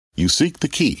You seek the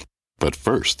key, but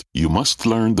first, you must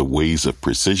learn the ways of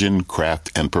precision,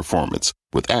 craft, and performance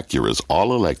with Acura's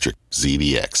all-electric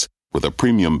ZDX. With a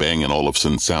premium Bang &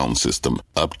 Olufsen sound system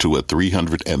up to a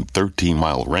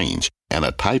 313-mile range and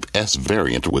a Type S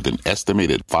variant with an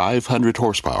estimated 500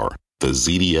 horsepower, the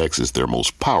ZDX is their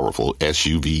most powerful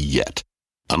SUV yet.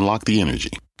 Unlock the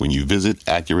energy when you visit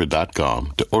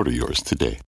Acura.com to order yours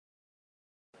today.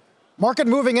 Market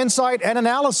moving insight and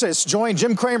analysis. Join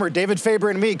Jim Cramer, David Faber,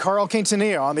 and me, Carl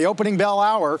Quintanilla, on the opening bell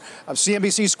hour of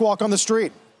CNBC Squawk on the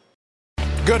Street.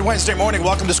 Good Wednesday morning.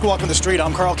 Welcome to Squawk on the Street.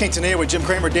 I'm Carl Quintanilla with Jim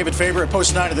Cramer, David Faber at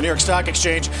Post 9 of the New York Stock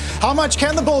Exchange. How much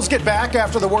can the bulls get back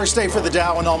after the worst day for the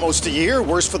Dow in almost a year?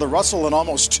 Worst for the Russell in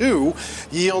almost 2.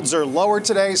 Yields are lower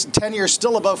today. 10-year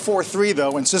still above 4.3,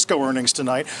 though, in Cisco earnings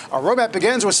tonight. Our roadmap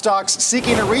begins with stocks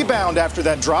seeking a rebound after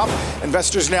that drop.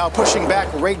 Investors now pushing back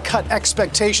rate cut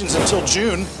expectations until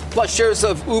June. Plus, shares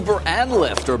of Uber and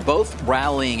Lyft are both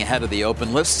rallying ahead of the open.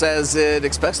 Lyft says it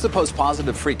expects to post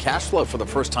positive free cash flow for the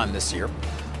first time this year.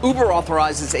 Uber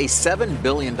authorizes a $7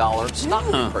 billion stock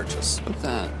repurchase.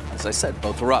 As I said,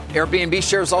 both are up. Airbnb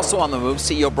shares also on the move.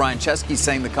 CEO Brian Chesky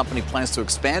saying the company plans to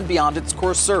expand beyond its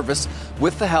core service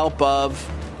with the help of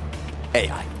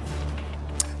AI.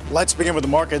 Let's begin with the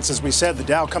markets. As we said, the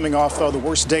Dow coming off the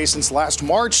worst day since last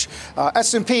March.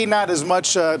 S&P not as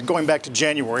much going back to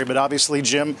January, but obviously,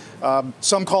 Jim,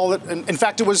 some call it. In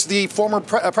fact, it was the former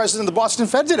president of the Boston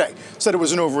Fed today said it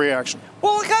was an overreaction.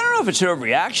 Well, I don't know if it's an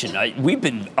overreaction. We've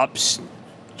been up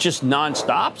just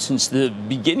nonstop since the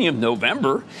beginning of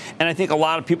November. And I think a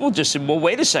lot of people just said, well,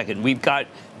 wait a second. We've got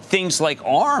things like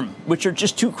ARM, which are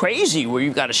just too crazy, where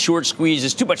you've got a short squeeze.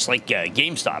 It's too much like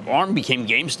GameStop. ARM became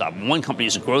GameStop. One company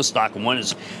is a growth stock and one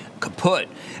is kaput.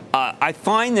 I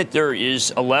find that there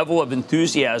is a level of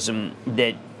enthusiasm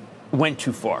that went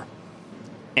too far.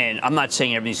 And I'm not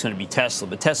saying everything's going to be Tesla,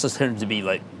 but Tesla tends to be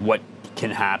like what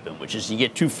can happen, which is you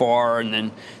get too far and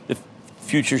then the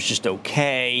future's just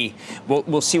okay.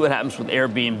 We'll see what happens with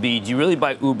Airbnb. Do you really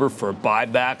buy Uber for a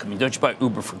buyback? I mean, don't you buy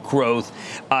Uber for growth?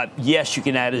 Yes, you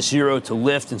can add a 0 to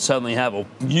Lyft and suddenly have a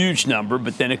huge number,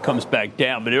 but then it comes back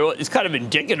down. But it's kind of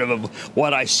indicative of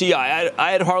what I see.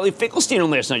 I had Harley Finkelstein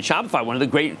on last night. Shopify, one of the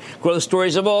great growth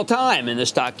stories of all time, and the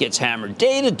stock gets hammered.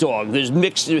 Datadog, there's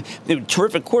mixed,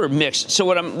 terrific quarter mixed. So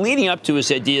what I'm leading up to is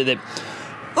the idea that,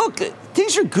 look,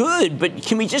 things are good, but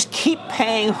can we just keep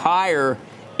paying higher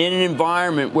in an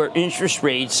environment where interest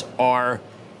rates are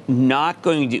not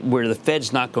going to, where the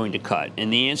Fed's not going to cut?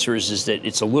 And the answer is that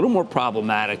it's a little more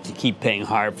problematic to keep paying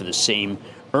higher for the same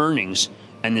earnings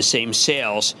and the same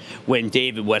sales when,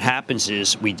 David, what happens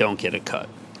is we don't get a cut.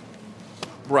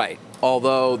 Right.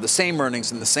 Although the same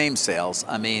earnings and the same sales,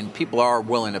 I mean, people are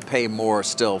willing to pay more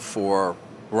still for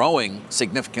growing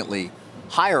significantly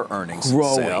higher earnings and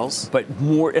sales. But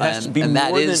more, it has to be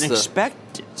more than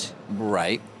expected.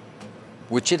 Right.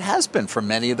 Which it has been for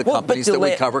many of the companies that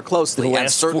we cover closely, and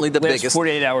certainly the biggest.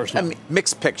 48 hours now. I mean,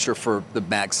 mixed picture for the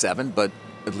Mag 7, but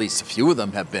at least a few of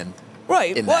them have been.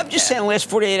 Right. Well, I'm just saying, the last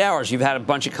 48 hours, you've had a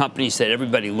bunch of companies that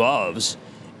everybody loves,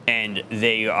 and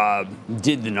they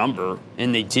did the number,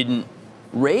 and they didn't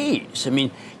raise. I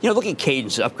mean, look at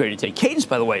Cadence upgraded today. Cadence,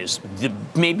 by the way, is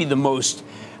maybe the most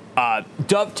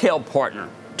dovetail partner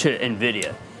to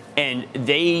NVIDIA, and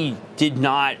they did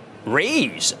not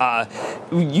raise.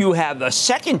 You have a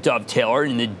second dovetailer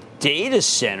in the data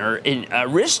center in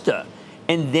Arista,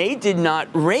 and they did not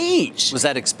raise. Was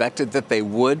that expected that they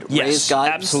would raise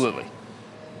guidance? Yes, absolutely.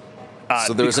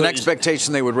 So there was an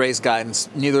expectation they would raise guidance.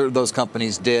 Neither of those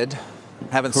companies did.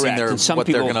 Haven't seen what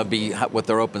they're going to be, what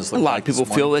their opens look like. A lot of people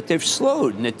feel that they've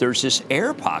slowed and that there's this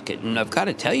air pocket. And I've got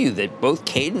to tell you that both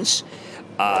Cadence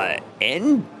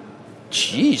and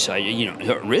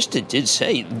Arista did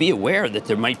say, be aware that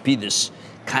there might be this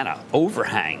kind of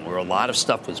overhang where a lot of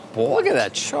stuff was bought. Look at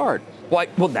that chart.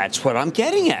 Well, that's what I'm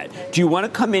getting at. Do you want to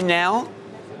come in now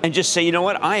and just say, you know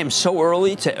what, I am so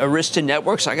early to Arista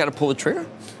Networks, I got to pull the trigger?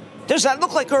 Does that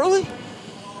look like early?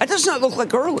 That does not look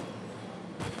like early.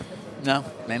 No,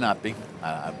 may not be.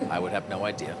 I would have no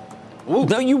idea. Ooh,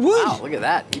 no, you would. Wow, look at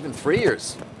that. Even 3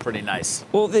 years. Pretty nice.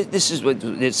 Well, this is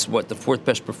what the fourth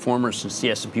best performer since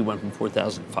the S&P went from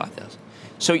 4,000 to 5,000.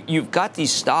 So you've got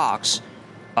these stocks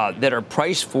that are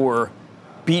priced for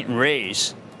beat and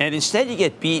raise, and instead you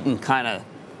get beaten kind of,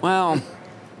 well,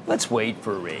 let's wait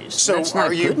for a raise. So that's not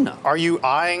good enough. Are you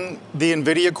eyeing the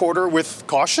NVIDIA quarter with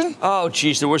caution? Oh,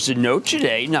 geez, there was a note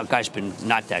today. Now, guys, been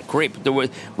not that great,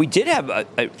 but we did have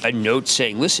a note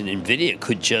saying, listen, NVIDIA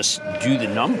could just do the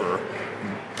number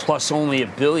plus only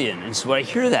 $1 billion. And so I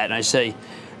hear that and I say,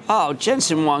 oh,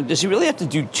 Jensen Huang, does he really have to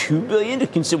do $2 billion to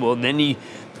consider? Well, then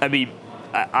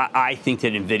I think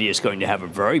that NVIDIA is going to have a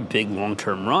very big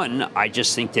long-term run. I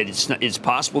just think that it's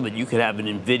possible that you could have an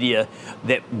NVIDIA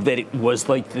that it was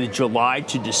like the July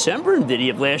to December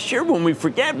NVIDIA of last year, when we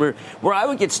forget, where I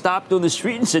would get stopped on the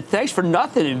street and said, thanks for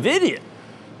nothing, NVIDIA.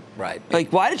 Right.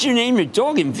 Like, why did you name your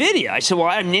dog NVIDIA? I said, well,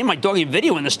 I named my dog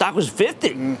NVIDIA when the stock was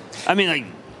 50. I mean, like,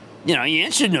 you know, he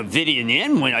answered NVIDIA in the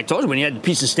end. When I told you, when he had the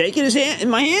piece of steak in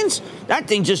my hands, that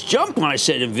thing just jumped when I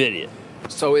said NVIDIA.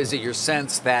 So is it your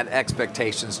sense that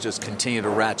expectations just continue to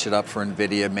ratchet up for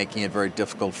NVIDIA, making it very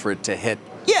difficult for it to hit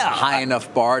a high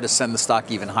enough bar to send the stock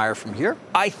even higher from here?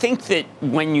 I think that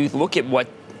when you look at what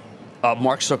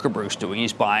Mark Zuckerberg's doing,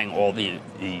 he's buying all the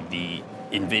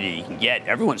NVIDIA you can get.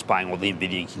 Everyone's buying all the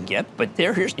NVIDIA you can get. But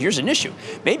here's an issue.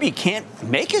 Maybe you can't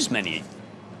make as many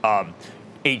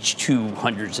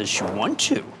H200s as you want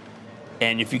to.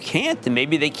 And if you can't, then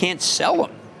maybe they can't sell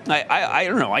them. I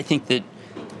don't know. I think that...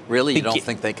 Really? You don't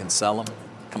think they can sell them?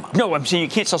 Come on. No, I'm saying you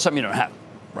can't sell something you don't have.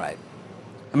 Right.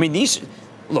 I mean,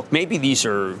 maybe these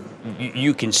are...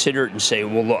 You consider it and say,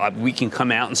 well, look, we can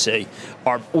come out and say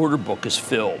our order book is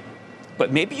filled.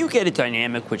 But maybe you get a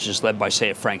dynamic which is led by,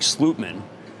 say, a Frank Slootman,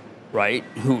 right,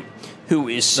 who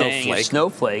is saying,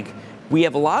 Snowflake, we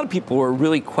have a lot of people who are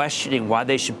really questioning why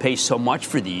they should pay so much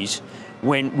for these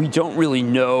when we don't really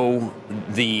know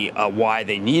the why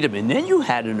they need them. And then you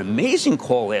had an amazing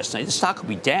call last night. The stock will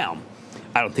be down.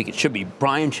 I don't think it should be.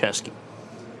 Brian Chesky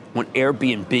on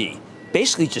Airbnb,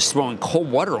 basically just throwing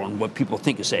cold water on what people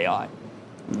think is AI.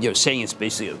 You know, saying it's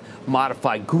basically a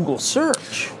modified Google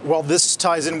search. Well, this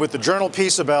ties in with the Journal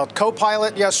piece about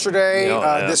Copilot yesterday.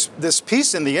 This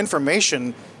piece in The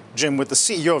Information, Jim, with the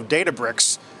CEO of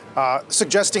Databricks,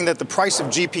 suggesting that the price of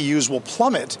GPUs will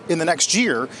plummet in the next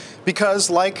year because,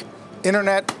 like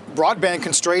internet broadband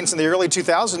constraints in the early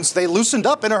 2000s, they loosened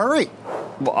up in a hurry.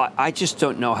 Well, I just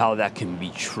don't know how that can be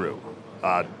true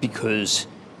because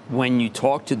when you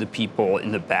talk to the people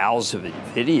in the bowels of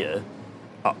NVIDIA,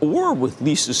 or with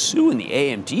Lisa Su and the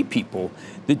AMD people,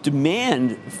 the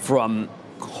demand from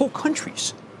whole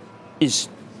countries is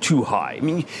too high. I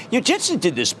mean, you know, Jensen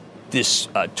did this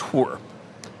tour.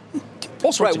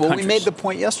 All sorts of countries. Well, we made the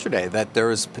point yesterday that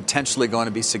there is potentially going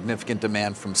to be significant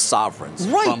demand from sovereigns,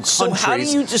 from countries. So how do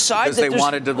you decide because they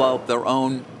want to develop their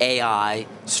own AI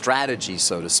strategy,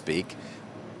 so to speak.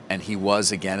 And he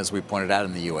was, again, as we pointed out,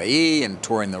 in the UAE and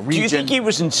touring the region. Do you think he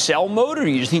was in sell mode, or do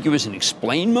you think he was in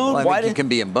explain mode? Well, I think he can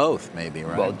be in both, maybe,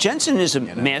 right? Well, Jensen is a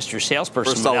master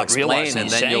salesperson. First I'll explain, and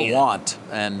then you'll want.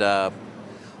 And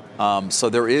so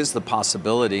there is the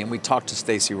possibility, and we talked to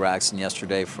Stacey Raxon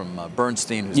yesterday from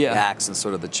Bernstein, who's the hacks and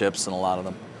sort of the chips and a lot of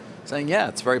them, saying,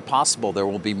 it's very possible there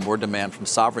will be more demand from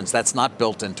sovereigns. That's not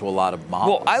built into a lot of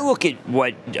models. Well, I look at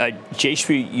what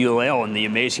Jayshree Ullal and the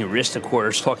Amazing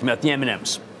Aristocrat is talking about, the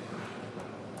M&Ms.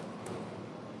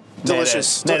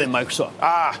 Delicious. Not in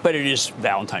Microsoft. But it is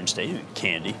Valentine's Day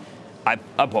candy. I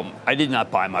did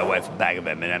not buy my wife a bag of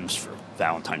M&Ms for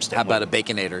Valentine's Day. How about a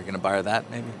Baconator? You're going to buy her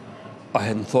that, maybe? I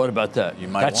hadn't thought about that. You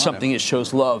might. That's something that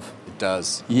shows love. It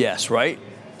does. Yes, right?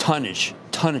 Tonnage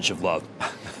of love.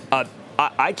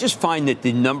 I just find that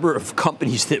the number of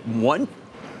companies that want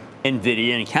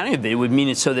NVIDIA and accounting NVIDIA would mean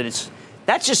it so that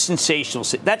that's just sensational.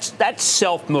 That's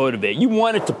self-motivated. You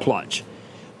want it to plunge.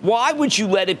 Why would you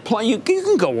let it plunge? You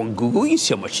can go on Google. You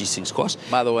see how much these things cost.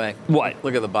 By the way, what?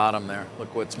 Look at the bottom there.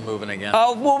 Look what's moving again.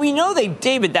 Oh, well, we know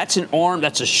David, that's an arm.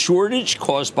 That's a shortage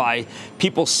caused by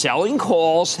people selling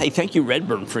calls. Hey, thank you,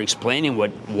 Redburn, for explaining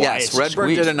why yes, Redburn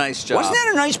did a nice job. Wasn't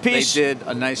that a nice piece? They did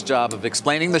a nice job of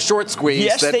explaining the short squeeze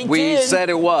yes, that we said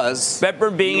it was.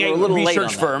 Redburn being a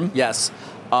research firm. Yes.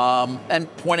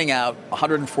 And pointing out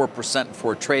 104% in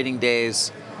 4 trading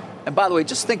days. And by the way,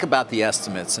 just think about the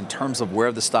estimates in terms of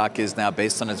where the stock is now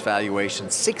based on its valuation.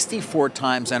 64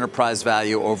 times enterprise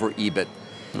value over EBIT.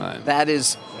 Right. That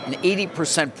is an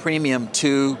 80% premium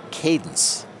to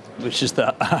Cadence. Which is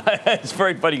it's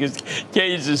very funny because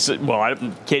Cadence is one of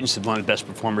the best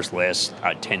performers the last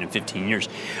 10 and 15 years.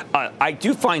 I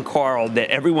do find, Carl, that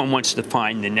everyone wants to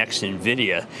find the next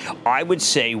NVIDIA. I would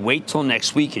say wait till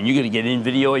next week and you're going to get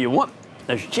NVIDIA all you want.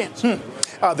 There's your chance.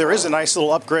 There is a nice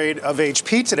little upgrade of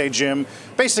HP today, Jim,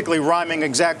 basically rhyming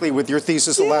exactly with your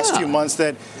thesis the last few months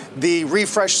that the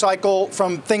refresh cycle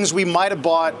from things we might have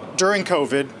bought during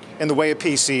COVID in the way of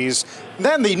PCs,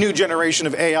 then the new generation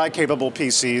of AI-capable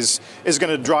PCs is going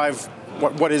to drive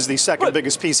what is the second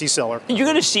biggest PC seller. You're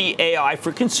going to see AI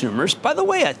for consumers. By the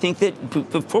way, I think that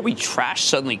before we trash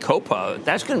suddenly Copa,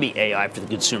 that's going to be AI for the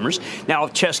consumers. Now,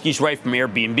 if Chesky's right from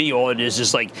Airbnb, all it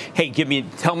is like, hey,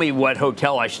 tell me what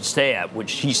hotel I should stay at,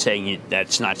 which he's saying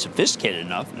that's not sophisticated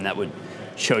enough, and that would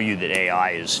show you that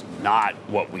AI is not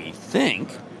what we think.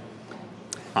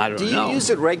 I don't know. Do you use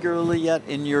it regularly yet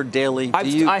in your daily?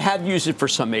 I have used it for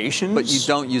summations. But you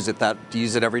don't use it do you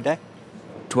use it every day?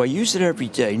 Do I use it every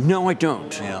day? No, I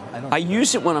don't. Yeah, I don't. I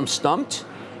use it when I'm stumped,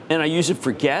 and I use it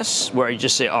for guests, where I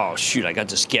just say, oh, shoot, I got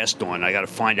this guest on. I got to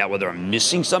find out whether I'm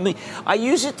missing something. I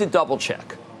use it to double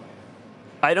check.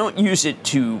 I don't use it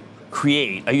to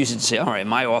create. I use it to say, all right,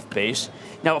 am I off base?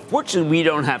 Now, fortunately, we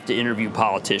don't have to interview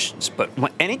politicians, but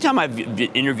anytime I've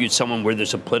interviewed someone where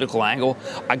there's a political angle,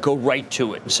 I go right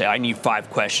to it and say, I need 5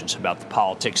 questions about the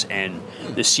politics and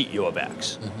the CEO of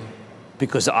X. Mm-hmm.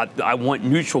 Because I want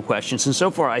neutral questions. And so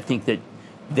far, I think that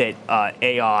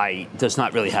AI does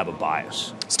not really have a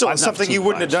bias. Still, something you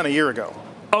wouldn't have done a year ago.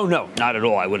 Oh, no, not at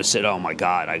all. I would have said, oh, my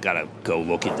God, I got to go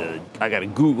look at I got to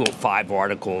Google 5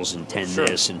 articles and 10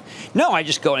 this. And no, I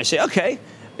just go and I say, okay,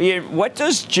 what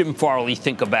does Jim Farley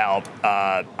think about,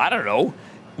 I don't know,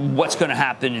 what's going to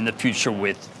happen in the future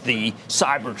with the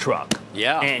Cybertruck?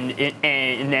 Yeah.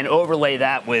 And then overlay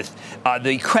that with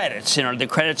the credits. Are the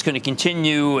credits going to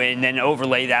continue? And then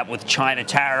overlay that with China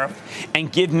tariff and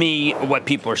give me what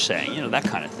people are saying, that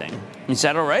kind of thing. Is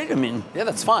that all right? I mean, yeah,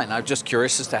 that's fine. I'm just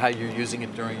curious as to how you're using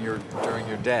it during your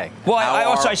day. Well,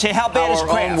 I say, how bad is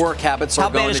craft? Our own work habits are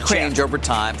going to change over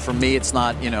time. For me, it's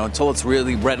not, until it's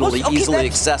really readily, easily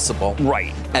accessible.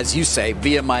 Right. As you say,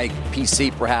 via my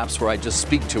PC, perhaps, where I just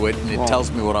speak to it and it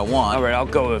tells me what I want. All right, I'll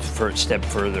go for a step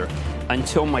further.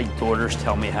 Until my daughters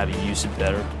tell me how to use it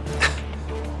better.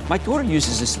 My daughter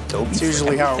uses this Adobe. It's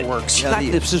usually how it works. She's got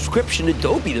the subscription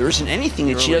Adobe. There isn't anything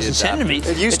that she doesn't send to me.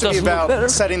 It used to be about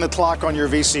setting the clock on your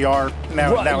VCR.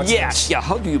 Now it's yes. Yeah,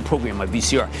 how do you program my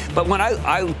VCR? But when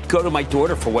I go to my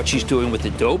daughter for what she's doing with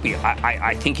Adobe,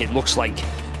 I think it looks like,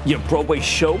 Broadway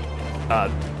show,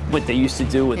 what they used to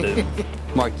do with the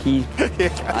marquee.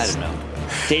 Yes. I don't know.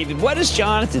 David, what does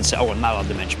Jonathan say? Oh, I'm not allowed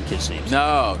to mention kids' names.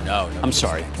 No. I'm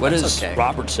sorry. What does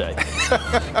Robert say?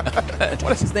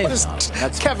 What is his name?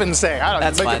 That's Kevin saying. I don't know.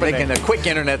 That's fine. They can a quick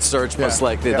internet search, most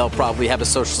likely. They'll probably have a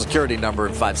social security number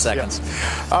in 5 seconds.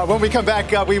 Yeah. When we come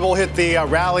back, we will hit the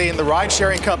rally in the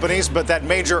ride-sharing companies, but that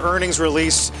major earnings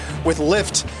release with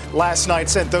Lyft last night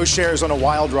sent those shares on a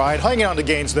wild ride. Hanging on to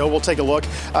gains, though. We'll take a look.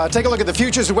 Take a look at the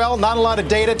futures as well. Not a lot of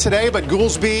data today, but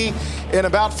Goolsby in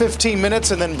about 15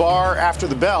 minutes, and then Barr after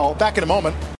the bell. Back in a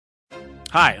moment.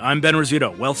 Hi, I'm Ben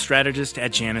Rizzuto, wealth strategist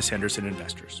at Janus Henderson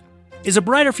Investors. Is a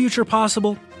brighter future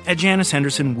possible? At Janus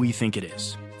Henderson, we think it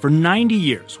is. For 90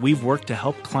 years, we've worked to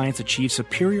help clients achieve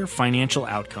superior financial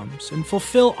outcomes and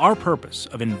fulfill our purpose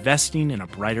of investing in a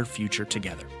brighter future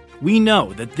together. We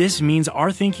know that this means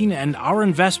our thinking and our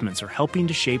investments are helping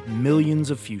to shape millions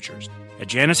of futures. At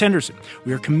Janus Henderson,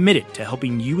 we are committed to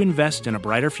helping you invest in a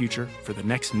brighter future for the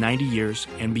next 90 years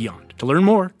and beyond. To learn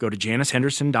more, go to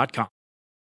janushenderson.com.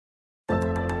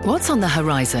 What's on the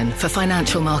horizon for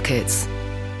financial markets?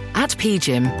 At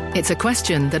PGIM, it's a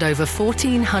question that over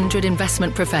 1,400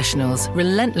 investment professionals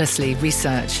relentlessly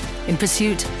research in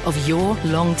pursuit of your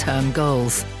long-term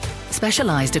goals.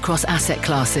 Specialized across asset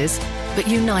classes, but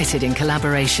united in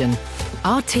collaboration,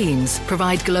 our teams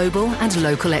provide global and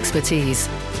local expertise.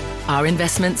 Our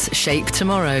investments shape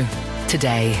tomorrow,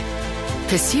 today.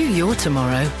 Pursue your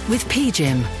tomorrow with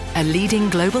PGIM, a leading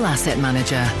global asset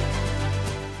manager.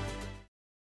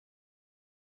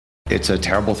 It's a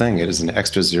terrible thing. It is an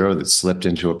extra zero that slipped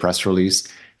into a press release.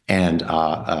 And,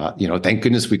 thank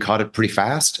goodness we caught it pretty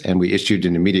fast and we issued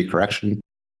an immediate correction.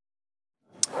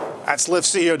 That's Lyft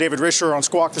CEO David Risher on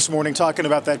Squawk this morning talking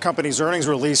about that company's earnings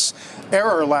release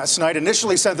error last night.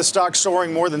 Initially said the stock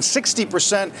soaring more than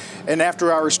 60% in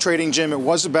after-hours trading, Jim. It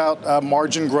was about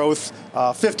margin growth,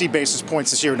 50 basis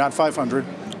points this year, not 500.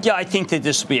 Yeah, I think that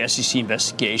this will be SEC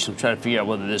investigation. I'm trying to figure out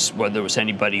whether there was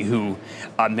anybody who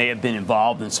may have been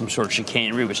involved in some sort of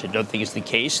chicanery, which I don't think is the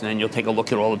case. And then you'll take a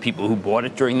look at all the people who bought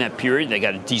it during that period. They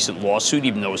got a decent lawsuit,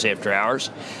 even though it was after hours.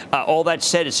 All that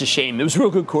said, it's a shame. It was a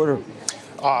real good quarter.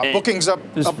 Bookings up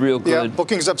real good. Yeah,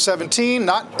 bookings up 17,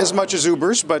 not as much as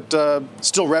Uber's, but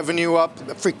still revenue up,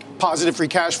 positive free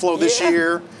cash flow this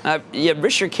year.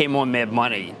 Risher came on Mad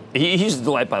Money. He's a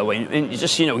delight, by the way. And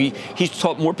just, he's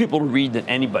taught more people to read than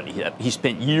anybody. He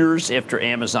spent years after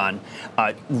Amazon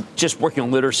just working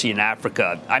on literacy in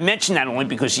Africa. I mention that only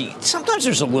because sometimes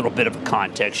there's a little bit of a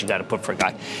context you got to put for a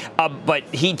guy. But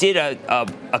he did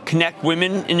a Connect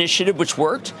Women initiative, which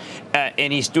worked.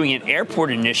 And he's doing an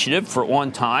airport initiative for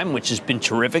On Time, which has been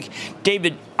terrific.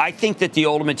 David, I think that the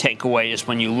ultimate takeaway is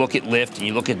when you look at Lyft and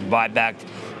you look at the buyback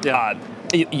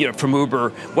from Uber,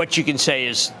 what you can say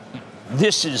is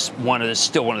this is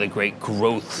still one of the great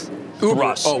growth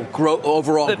thrusts.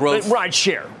 Overall growth. Ride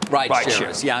share. Ride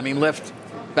shares. Yeah, I mean, Lyft,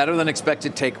 better than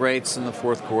expected take rates in the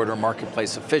fourth quarter,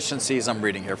 marketplace efficiencies. I'm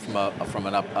reading here from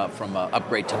an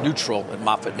upgrade to neutral at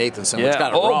MoffettNathanson, which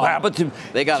got it wrong.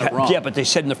 They got it wrong. Yeah, but they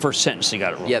said in the first sentence they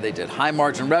got it wrong. Yeah, they did. High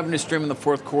margin revenue stream in the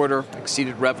fourth quarter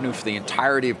exceeded revenue for the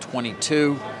entirety of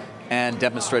 22 and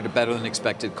demonstrated better than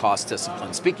expected cost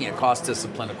discipline. Speaking of cost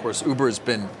discipline, of course, Uber has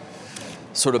been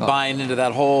sort of buying into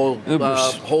that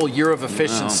whole year of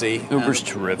efficiency. Uber's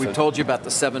terrific. We told you about the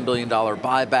 $7 billion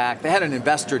buyback. They had an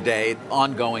investor day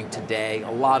ongoing today.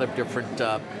 A lot of different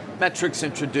metrics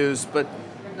introduced, but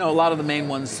a lot of the main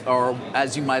ones are,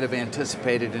 as you might have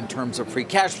anticipated, in terms of free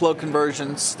cash flow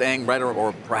conversion, staying right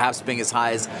or perhaps being as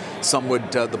high as some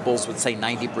would, the bulls would say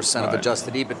 90% of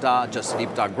adjusted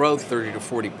EBITDA growth, 30 to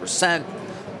 40%.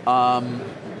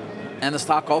 And the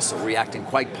stock also reacting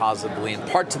quite positively, in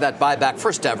part to that buyback,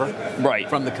 first ever,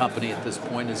 from the company at this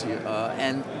point,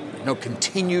 and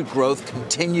continued growth,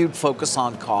 continued focus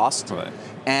on cost,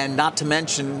 and not to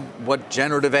mention what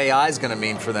generative AI is going to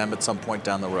mean for them at some point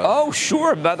down the road. Oh,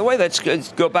 sure. By the way, let's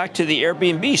go back to the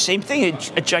Airbnb. Same thing,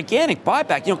 a gigantic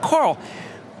buyback. Carl,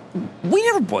 we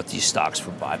never bought these stocks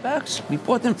for buybacks. We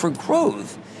bought them for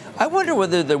growth. I wonder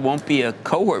whether there won't be a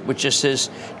cohort which just says,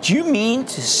 do you mean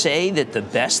to say that the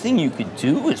best thing you could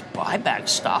do is buy back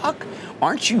stock?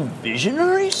 Aren't you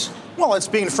visionaries? Well, it's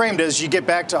being framed as you get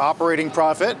back to operating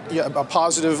profit, a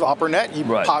positive upper net,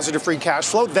 positive free cash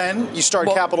flow, then you start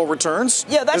capital returns.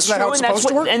 Yeah, that's Isn't that true, how it's supposed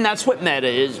to work? And that's what Meta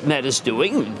is. Meta's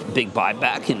doing, big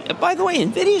buyback. And by the way,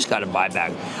 NVIDIA's got a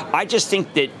buyback. I just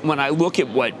think that when I look at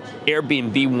what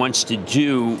Airbnb wants to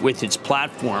do with its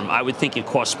platform, I would think it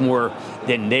costs more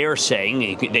than they're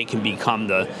saying. They can become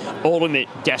the ultimate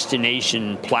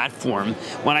destination platform.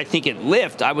 When I think at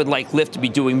Lyft, I would like Lyft to be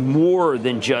doing more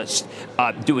than just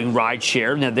doing ride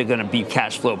share. Now they're going to be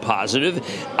cash flow positive.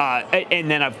 And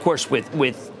then, of course, with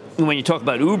when you talk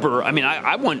about Uber, I mean,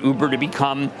 I want Uber to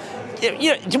become,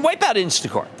 to wipe out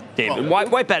Instacart, David.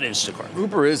 Wipe out Instacart.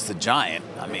 Uber is the giant.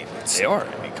 I mean, they are.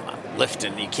 I mean, come on. Lyft,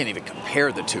 and you can't even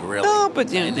compare the two, really. No,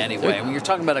 but in any way. When you're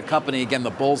talking about a company, again, the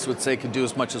bulls would say could do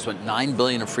as much as $9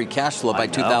 billion of free cash flow by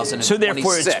 2026. So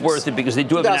therefore, it's worth it because they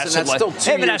do have an asset-light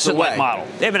model.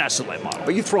 They have an asset-light model.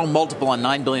 But you throw a multiple on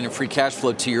 $9 billion in free cash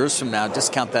flow 2 years from now,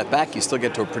 discount that back, you still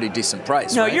get to a pretty decent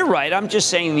price. No, you're right. I'm just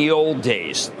saying the old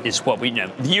days is what we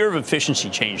know. The year of efficiency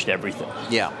changed everything.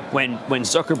 Yeah. When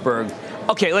Zuckerberg,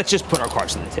 okay, let's just put our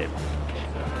cards on the table.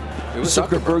 It was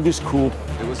Zuckerberg is cool.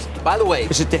 It was. By the way,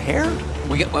 is it the hair?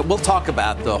 We'll talk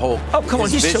about the whole. Oh, come on,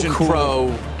 he's Vision so cool.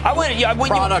 Pro. I want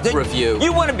product review.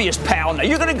 You want to be his pal now.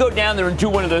 You're going to go down there and do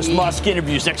one of those Musk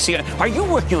interviews next year. Are you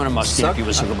working on a Musk interview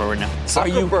with Zuckerberg right now?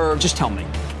 Zuckerberg. Just tell me.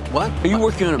 What? Are you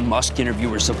working on a Musk interview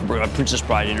or Zuckerberg, a Princess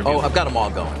Bride interview? Oh, I've got them all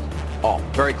going. All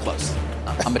very close.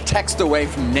 I'm a text away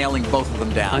from nailing both of them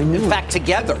down. In fact,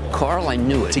 together. Carl, I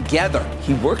knew it. Together.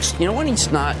 He works, when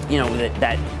he's not,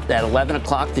 that 11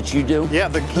 o'clock that you do? Yeah,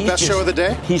 the best show of the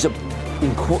day?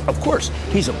 Of course,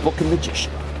 he's a booking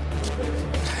magician.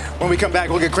 When we come back,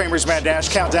 we'll get Cramer's Mad Dash,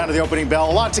 countdown to the opening bell.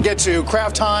 A lot to get to.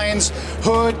 Kraft Heinz,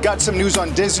 Hood, got some news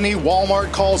on Disney,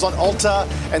 Walmart calls on Ulta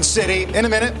and Citi. In a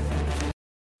minute.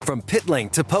 From pit lane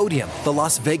to podium, the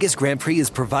Las Vegas Grand Prix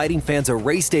is providing fans a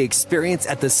race day experience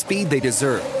at the speed they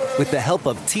deserve. With the help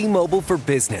of T-Mobile for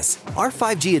Business, our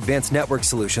 5G advanced network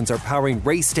solutions are powering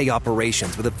race day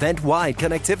operations with event-wide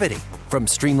connectivity. From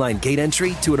streamlined gate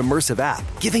entry to an immersive app,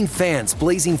 giving fans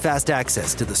blazing fast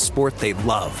access to the sport they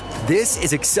love. This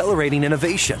is accelerating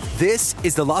innovation. This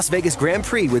is the Las Vegas Grand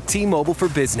Prix with T-Mobile for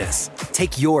Business.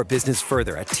 Take your business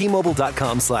further at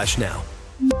T-Mobile.com/now.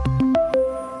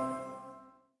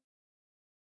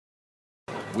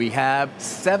 We have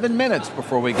 7 minutes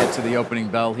before we get to the opening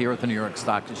bell here at the New York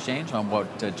Stock Exchange on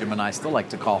what Jim and I still like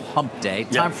to call Hump Day.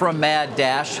 Time for a mad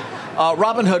dash.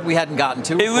 Robinhood we hadn't gotten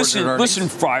to. Hey, listen,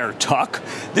 Friar Tuck.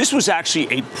 This was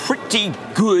actually a pretty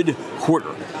good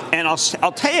quarter. And I'll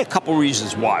tell you a couple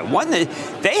reasons why. One, they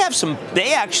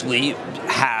actually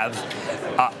have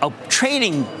a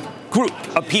trading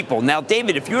group of people. Now,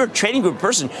 David, if you're a trading group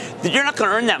person, then you're not going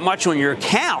to earn that much on your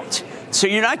account. So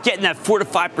you're not getting that 4 to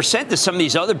 5% that some of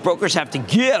these other brokers have to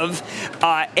give.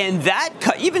 And that,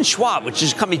 even Schwab, which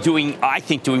is a company doing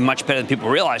much better than people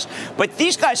realize. But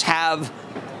these guys have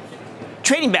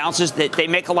trading balances that they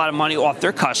make a lot of money off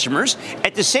their customers.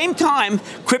 At the same time,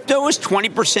 crypto is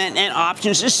 20% and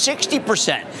options is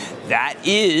 60%. That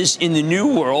is, in the new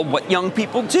world, what young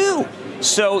people do.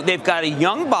 So they've got a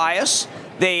young bias.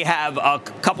 They have a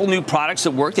couple new products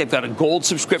that work. They've got a gold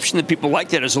subscription that people like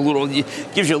that gives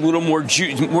you a little more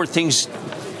things,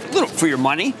 little for your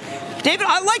money. David,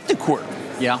 I like the quarter.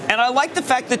 Yeah. And I like the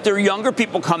fact that there are younger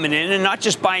people coming in and not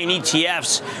just buying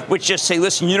ETFs, which just say,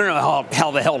 listen, you don't know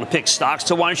how the hell to pick stocks,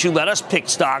 so why don't you let us pick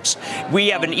stocks? We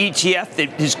have an ETF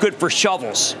that is good for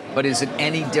shovels. But is it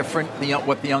any different,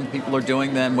 what the young people are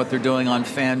doing than what they're doing on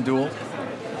FanDuel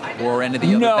or any of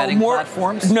the other betting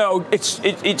platforms? No,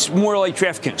 it's more like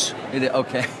DraftKings.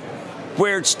 Okay.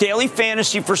 Where it's daily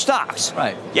fantasy for stocks.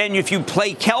 Right. And if you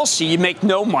play Kelsey, you make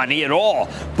no money at all.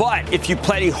 But if you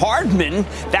play Hardman,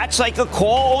 that's like a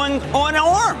call on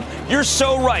arm. You're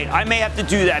so right. I may have to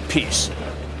do that piece.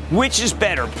 Which is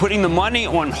better, putting the money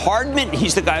on Hardman?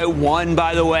 He's the guy who won,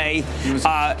 by the way.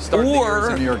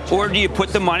 Or do you put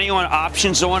the money on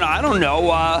options on, I don't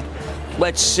know,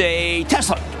 let's say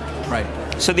Tesla? Right.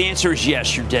 So the answer is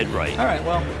yes, you're dead right. All right,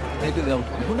 well, maybe they'll,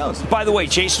 who knows? By the way,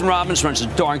 Jason Robbins runs a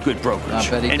darn good brokerage.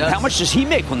 I bet he does. How much does he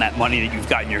make on that money that you've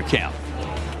got in your account?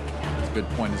 That's a good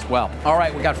point as well. All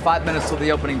right, we got 5 minutes till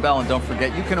the opening bell, and don't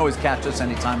forget, you can always catch us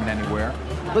anytime and anywhere.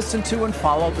 Listen to and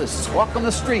follow the Squawk on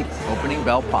the Street Opening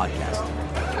Bell podcast.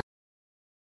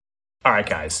 All right,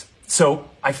 guys. So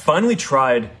I finally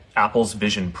tried Apple's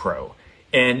Vision Pro.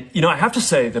 And, I have to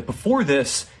say that before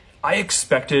this, I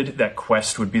expected that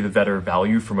Quest would be the better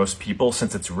value for most people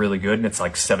since it's really good and it's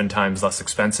like 7 times less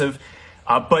expensive.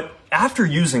 But after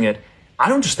using it, I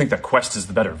don't just think that Quest is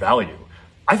the better value.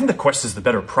 I think that Quest is the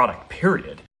better product,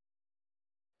 period.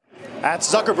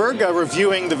 That's Zuckerberg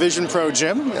reviewing the Vision Pro,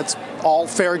 Jim. It's all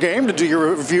fair game to do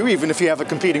your review, even if you have a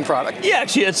competing product. He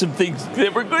actually had some things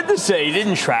that were good to say. He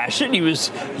didn't trash it.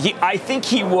 I think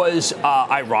he was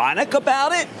ironic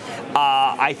about it.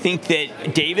 I think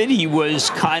that David, he was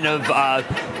kind of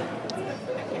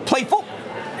playful.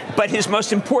 But his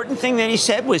most important thing that he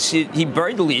said was he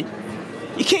buried the lead.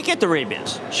 You can't get the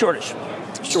Ray-Bans. Shortage.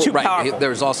 Too powerful.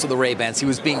 There's also the Ray-Bans. He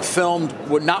was being filmed,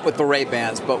 not with the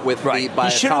Ray-Bans, but with by a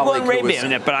colleague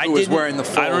who was wearing the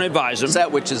full I don't advise him.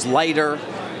 set, which is lighter.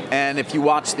 And if you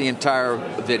watch the entire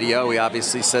video, he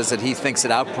obviously says that he thinks it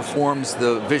outperforms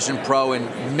the Vision Pro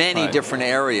in many different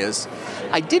areas.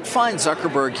 I did find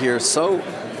Zuckerberg here so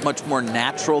much more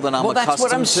natural than I'm accustomed to. Well, that's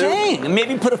what I'm saying.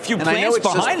 Maybe put a few plants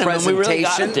behind him and we really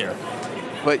got it there.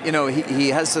 But, he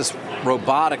has this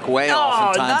robotic way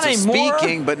oftentimes of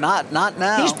speaking, but not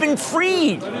now. He's been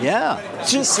freed. Yeah. It's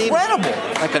incredible.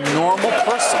 Like a normal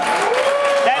person.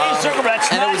 That is Zuckerberg. That's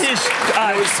not his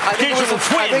digital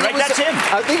twin, right? That's him.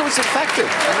 I think it was effective.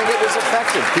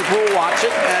 People will watch it,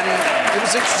 and it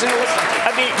was interesting to listen.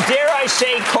 I mean, dare I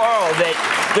say, Carl, that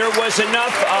there was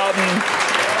enough,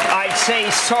 I'd say,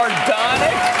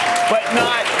 sardonic, but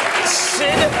not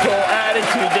cynical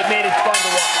attitude that made it fun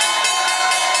to watch.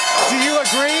 Do you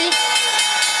agree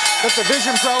that the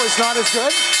Vision Pro is not as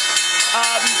good?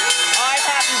 I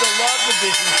happen to love the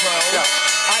Vision Pro. Yeah.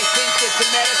 I think that the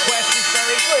Meta Quest is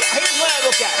very good. Here's what I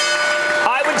look at it.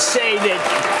 I would say that,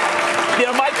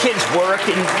 my kids work,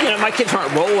 and, my kids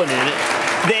aren't rolling in it,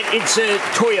 that it's a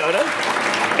Toyota.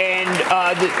 And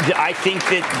I think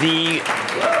that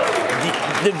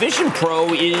the Vision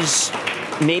Pro is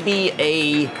maybe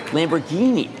a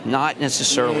Lamborghini, not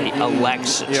necessarily a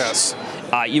Lexus. Yes.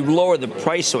 You lower the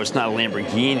price so it's not a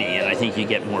Lamborghini, and I think you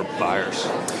get more buyers.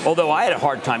 Although I had a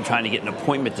hard time trying to get an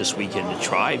appointment this weekend to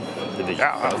try the Vision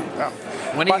Pro.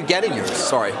 When are you getting yours?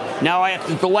 Sorry. Now I have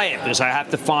to delay it because I have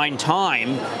to find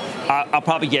time. I'll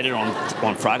probably get it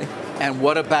on Friday. And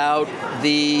what about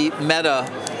the Meta?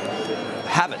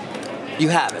 Have it. You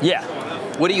have it? Yeah.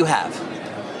 What do you have?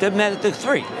 The Meta, the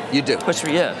 3. You do? Quest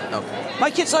 3, yeah. Okay. My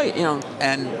kids like it,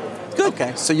 And good.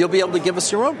 Okay, so you'll be able to give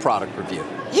us your own product review.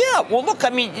 Yeah, well, look, I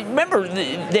mean, remember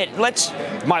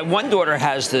that my one daughter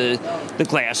has the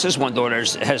glasses, one daughter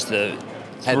has the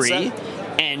 3, headset?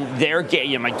 And they're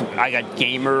gay. I got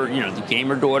gamer, the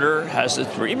gamer daughter has the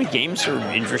 3. I mean, games are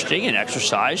interesting and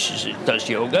exercise. She does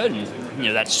yoga, and,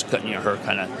 that's, her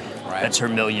kind of, that's her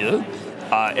milieu.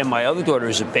 And my other daughter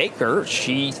is a baker.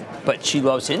 But she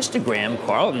loves Instagram,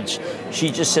 Carl, and she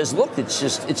just says, look,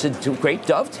 it's a great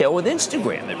dovetail with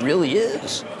Instagram. It really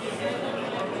is.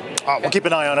 We'll keep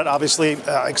an eye on it. Obviously,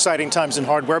 exciting times in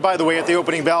hardware. By the way, at the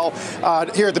opening bell,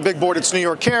 here at the big board, it's New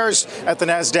York Cares. At the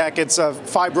NASDAQ, it's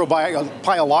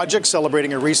Fibrobiologics,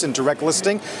 celebrating a recent direct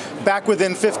listing. Back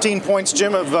within 15 points,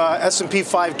 Jim, of S&P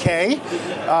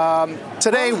 5K.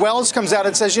 Today, Wells comes out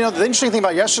and says, the interesting thing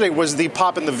about yesterday was the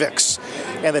pop in the VIX,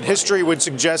 and that history would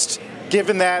suggest,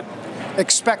 given that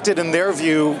expected, in their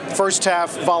view, first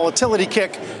half volatility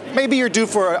kick, maybe you're due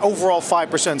for an overall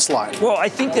 5% slide. Well, I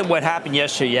think that what happened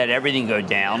yesterday, you had everything go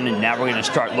down, and now we're going to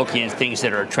start looking at things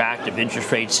that are attractive.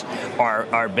 Interest rates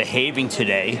are behaving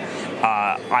today.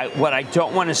 What I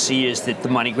don't want to see is that the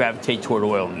money gravitate toward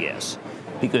oil and gas,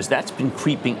 because that's been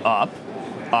creeping up.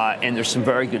 and there's some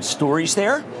very good stories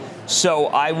there. So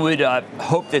I would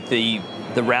hope that the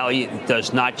rally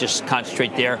does not just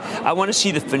concentrate there. I want to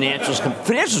see the financials.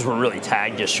 Financials were really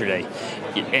tagged yesterday,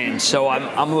 and so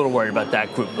I'm a little worried about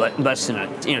that group. Less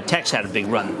than tech's had a big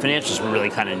run. The financials were really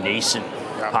kind of nascent,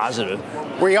 positive.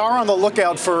 We are on the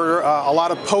lookout for a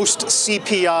lot of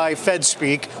post-CPI Fed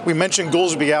speak. We mentioned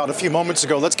Goolsbee out a few moments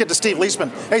ago. Let's get to Steve Leisman.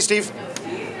 Hey, Steve.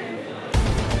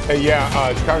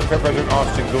 Chicago Fed President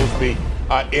Austin Goolsbee,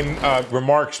 in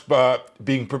remarks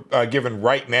being given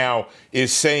right now,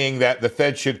 is saying that the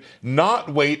Fed should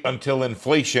not wait until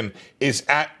inflation is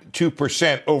at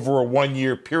 2% over a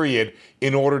one-year period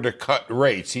in order to cut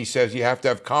rates. He says you have to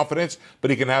have confidence,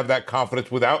 but he can have that confidence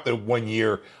without the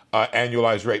one-year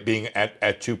annualized rate being at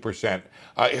 2%.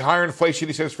 Higher inflation,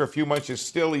 he says, for a few months is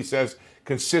still, he says,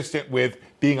 consistent with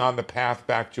being on the path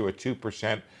back to a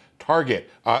 2% target.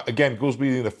 Again, Goolsbee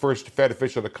being the first Fed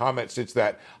official to comment since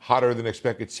that hotter than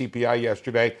expected CPI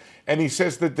yesterday. And he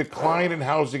says the decline in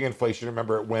housing inflation,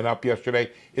 remember it went up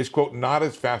yesterday, is, quote, not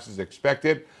as fast as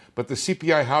expected. But the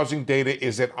CPI housing data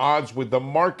is at odds with the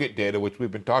market data, which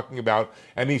we've been talking about.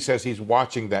 And he says he's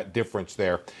watching that difference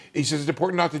there. He says it's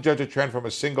important not to judge a trend from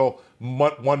a single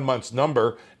 1 month's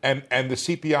number. And the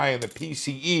CPI and the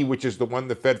PCE, which is the one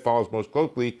the Fed follows most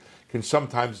closely, can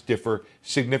sometimes differ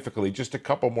significantly. Just a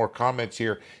couple more comments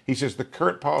here. He says the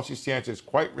current policy stance is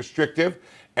quite restrictive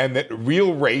and that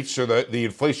real rates, or the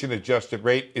inflation-adjusted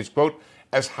rate, is, quote,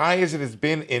 as high as it has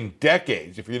been in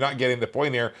decades. If you're not getting the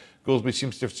point here, Goolsbee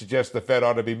seems to suggest the Fed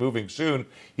ought to be moving soon.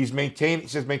 He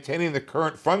says maintaining the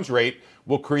current funds rate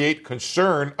will create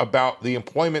concern about the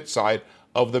employment side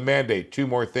of the mandate. Two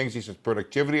more things. He says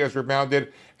productivity has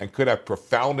rebounded and could have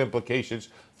profound implications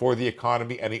for the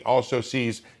economy. And he also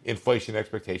sees inflation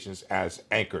expectations as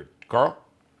anchored. Carl?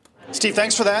 Steve,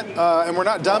 thanks for that. And we're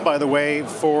not done, by the way,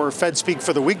 for Fed Speak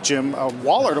for the week, Jim.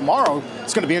 Waller tomorrow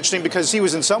is going to be interesting because he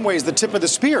was in some ways the tip of the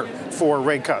spear for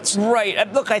rate cuts.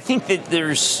 Right. Look, I think that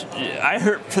I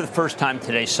heard for the first time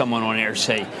today someone on air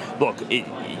say, look,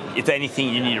 if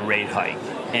anything, you need a rate hike.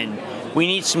 And we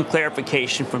need some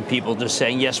clarification from people just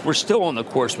saying, yes, we're still on the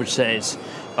course, which says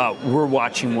we're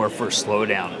watching more for a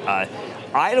slowdown.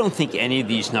 I don't think any of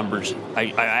these numbers,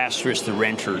 I asterisk the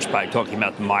renters by talking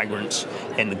about the migrants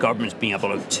and the governments being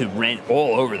able to rent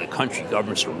all over the country.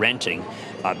 Governments are renting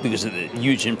because of the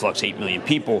huge influx, 8 million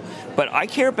people. But I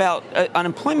care about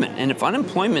unemployment. And if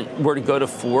unemployment were to go to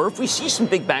 4, if we see some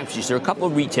big bankruptcies, there are a couple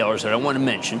of retailers that I want to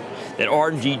mention that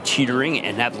are indeed teetering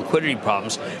and have liquidity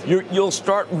problems, you'll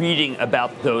start reading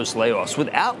about those layoffs.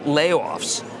 Without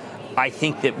layoffs, I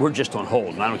think that we're just on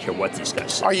hold, and I don't care what these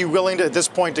guys say. Are you willing to, at this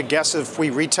point, to guess if we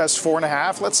retest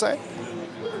 4.5, let's say?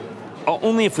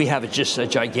 Only if we have just a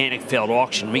gigantic failed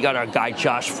auction. We got our guy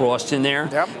Josh Frost in there.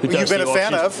 Yep, who you've been a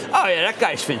fan of. Oh, yeah, that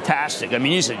guy's fantastic. I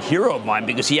mean, he's a hero of mine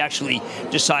because he actually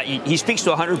he speaks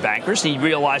to 100 bankers and he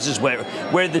realizes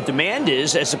where the demand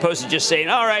is, as opposed to just saying,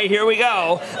 all right, here we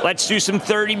go. Let's do some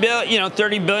 30 billion of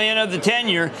the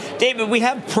 10-year. David, we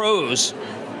have pros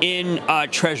in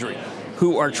Treasury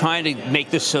who are trying to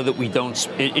make this so that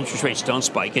interest rates don't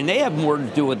spike, and they have more to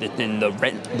do with it than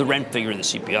the rent figure in the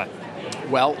CPI.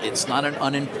 Well, it's not an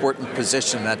unimportant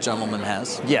position that gentleman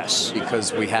has. Yes.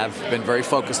 Because we have been very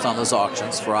focused on those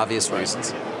auctions for obvious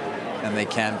reasons, and they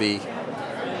can be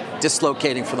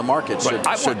dislocating for the market.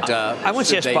 I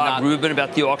once asked Bob Rubin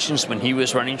about the auctions when he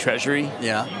was running Treasury.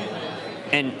 Yeah.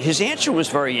 And his answer was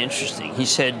very interesting. He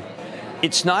said,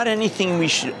 it's not anything we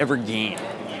should ever gain.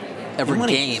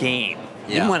 Game.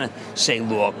 Yeah. You want to say,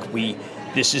 look,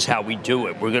 this is how we do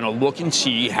it. We're going to look and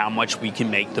see how much we can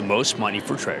make the most money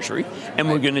for Treasury, and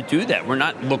we're going to do that. We're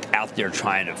not out there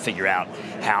trying to figure out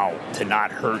how to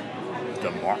not hurt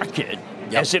the market,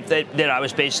 as if that I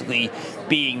was basically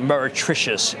being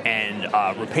meretricious and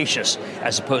rapacious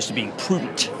as opposed to being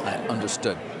prudent.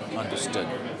 Understood.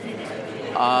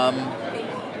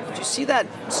 Did you see that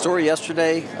story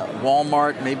yesterday?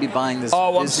 Walmart maybe buying this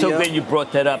Oh, I'm Vizio? so glad you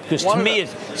brought that up, because to me it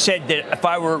said that if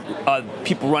I were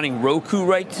people running Roku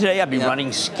right today, I'd be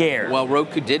running scared. Well,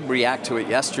 Roku did react to it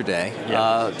yesterday.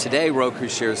 Yeah. Today, Roku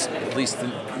shares, at least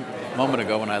a moment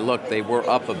ago when I looked, they were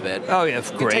up a bit. Oh, yeah,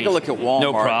 great. Take a look at Walmart.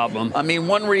 No problem. I mean,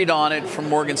 one read on it from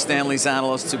Morgan Stanley's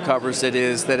analyst who covers it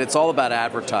is that it's all about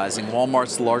advertising.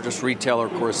 Walmart's the largest retailer,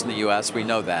 of course, in the U.S. We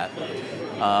know that.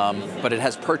 But it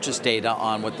has purchase data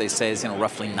on what they say is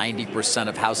roughly 90%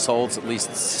 of households, at least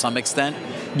to some extent.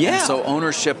 Yeah. And so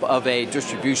ownership of a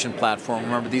distribution platform,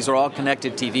 remember these are all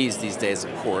connected TVs these days,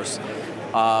 of course,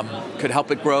 could help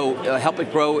it grow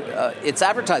its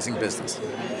advertising business.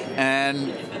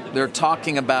 And they're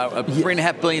talking about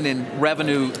 $3.5 billion in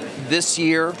revenue this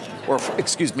year,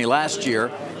 last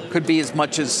year. could be as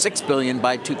much as $6 billion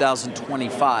by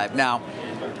 2025. Now,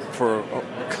 for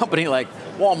a company like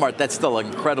Walmart, that's still an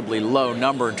incredibly low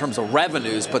number in terms of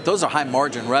revenues, but those are high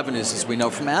margin revenues, as we know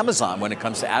from Amazon when it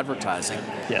comes to advertising.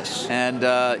 Yes. And,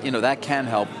 that can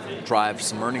help drive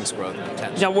some earnings growth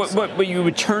potentially. Now, what you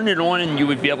would turn it on and you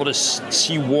would be able to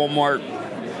see Walmart.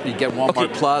 You get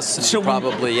Walmart Plus, and so you'd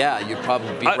probably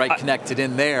be right connected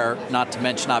in there, not to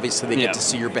mention, obviously, they get to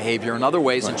see your behavior in other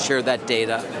ways and share that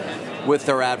data with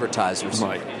their advertisers.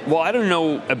 Right. Well, I don't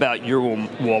know about your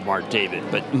Walmart, David,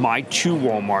 but my 2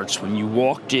 Walmarts, when you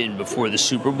walked in before the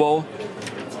Super Bowl,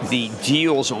 the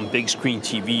deals on big screen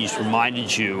TVs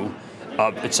reminded you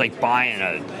of, it's like buying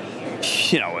a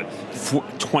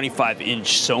 25-inch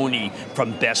Sony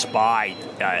from Best Buy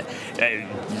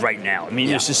right now. I mean,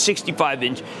 there's a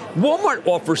 65-inch. Walmart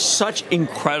offers such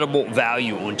incredible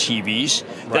value on TVs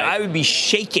that I would be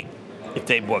shaking if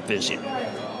they bought Vizio.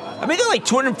 I mean, they're like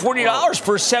 $240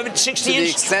 for a 60-inch screen TV. To the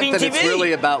extent that it's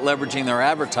really about leveraging their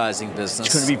advertising business.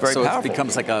 It's going to be very powerful. So it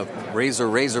becomes like a razor.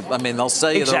 I mean, they'll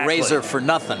sell you the razor for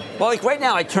nothing. Well, like right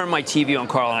now, I turn my TV on,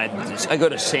 Carl, and I go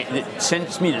to it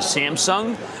sends me to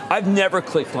Samsung. I've never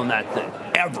clicked on that thing,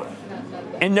 ever.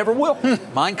 And never will.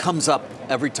 Mine comes up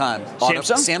every time.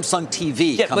 Samsung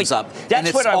TV comes up. That's and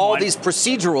it's what I all want. These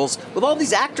procedurals with all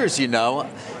these actors,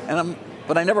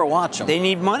 but I never watch them. They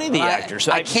need money, the actors.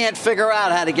 I can't figure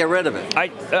out how to get rid of it.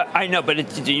 I know, but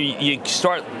you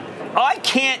start. I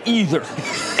can't either,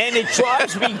 and it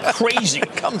drives me crazy.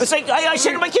 It's like I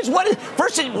say to my kids,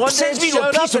 first it sends me to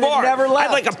a piece of art. I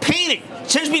like a painting.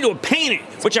 It sends me to a painting,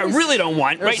 which I really don't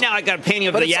want. Right now, I got a painting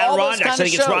of the Adirondacks. I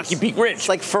think it's Rocky Peak Ridge. It's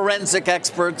like forensic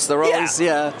experts. They're always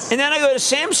And then I go to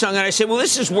Samsung and I say, well,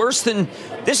 this is worse than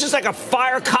this is like a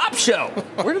fire cop show.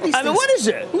 Where do these? I mean, what is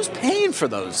it? Who's paying for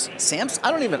those?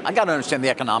 Samsung? I got to understand the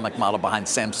economic model behind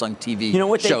Samsung TV. You know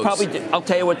what they shows. probably do? I'll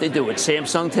tell you what they do with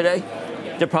Samsung today.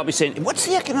 They're probably saying, what's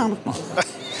the economic model?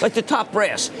 Like the top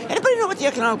brass. Anybody know what the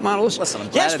economic model is? Listen,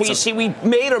 yes, well, you see, we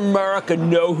made America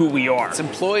know who we are. It's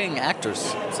employing actors,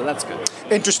 so that's good.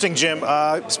 Interesting, Jim.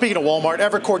 Speaking of Walmart,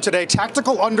 Evercore today,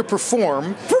 tactical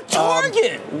underperform. For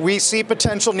Target. We see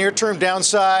potential near-term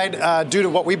downside due to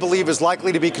what we believe is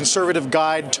likely to be conservative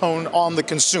guide tone on the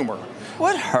consumer.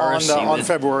 What heresy on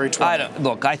February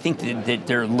 20th. I think that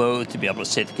they're loath to be able to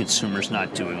say the consumer's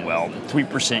not doing well.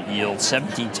 3% yield,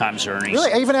 17 times earnings.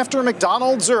 Really? Even after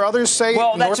McDonald's or others say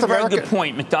Well, that's North America? a very good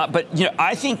point, but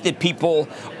I think that people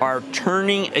are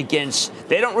turning against.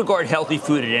 They don't regard healthy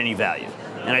food at any value.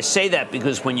 And I say that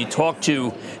because when you talk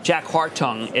to Jack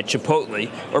Hartung at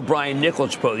Chipotle or Brian Nichol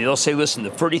at Chipotle, they'll say, listen,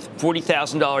 the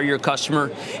 $40,000 a year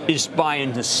customer is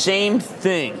buying the same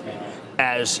thing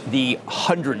as the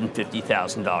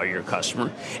 $150,000 a year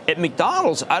customer. At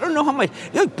McDonald's, I don't know how much.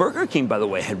 Burger King, by the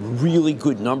way, had really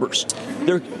good numbers.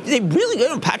 They really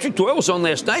good. Patrick Doyle was on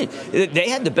last night. They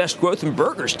had the best growth in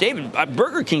burgers. David,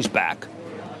 Burger King's back.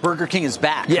 Burger King is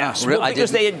back. Yes,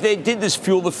 because they did this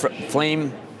refuel the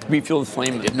flame. I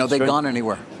didn't know they'd gone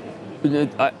anywhere.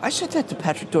 I said that to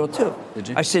Patrick Doyle, too. Did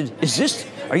you? I said,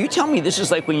 are you telling me this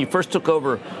is like when you first took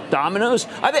over Domino's?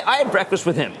 I had breakfast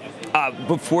with him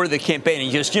before the campaign. And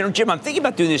he goes, Jim, I'm thinking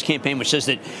about doing this campaign which says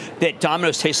that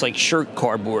Domino's tastes like shirt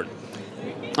cardboard.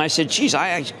 I said, geez,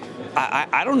 I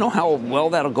don't know how well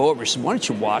that'll go over. He said, why don't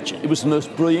you watch it? It was the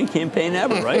most brilliant campaign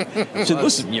ever, right? I said,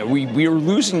 listen, we were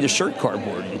losing the shirt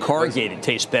cardboard, and corrugated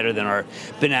tastes better than our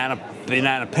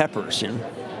banana peppers,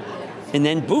 And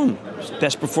then, boom,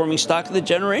 best performing stock of the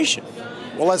generation.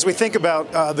 Well, as we think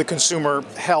about the consumer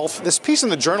health, this piece in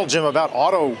the Journal, Jim, about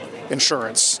auto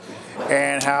insurance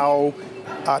and how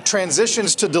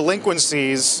transitions to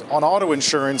delinquencies on auto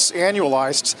insurance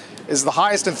annualized is the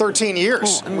highest in 13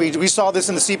 years. Well, we saw this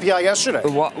in the CPI yesterday.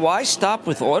 Why stop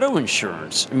with auto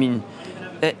insurance? I mean,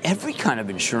 every kind of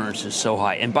insurance is so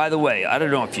high. And by the way, I don't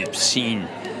know if you've seen,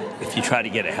 if you try to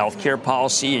get a health care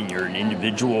policy and you're an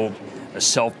individual, a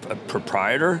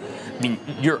self-proprietor, I mean,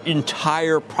 your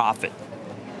entire profit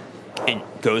and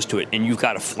goes to it, and you've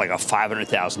got a $500,000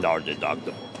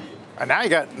 deductible. And now you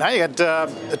got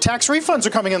the tax refunds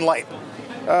are coming in late.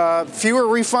 Fewer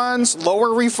refunds, lower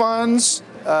refunds,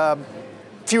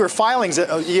 fewer filings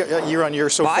year on year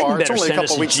so far. It's only a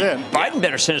couple weeks in. Biden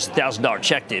better send us a $1,000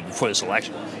 check, Dave, before this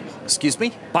election. Excuse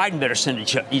me? Biden better send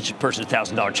each person a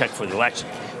 $1,000 check for the election.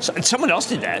 And someone else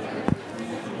did that.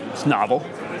 It's novel.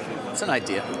 It's an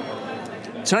idea.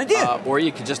 It's an idea. Or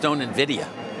you could just own NVIDIA.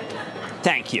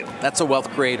 Thank you. That's a wealth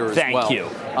creator as well. Thank you.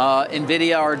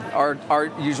 NVIDIA, our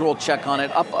usual check on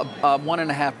it, up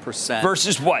 1.5%.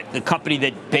 Versus what? The company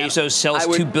that Bezos sells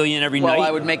 $2 billion every night? Well,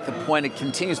 I would make the point it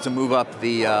continues to move up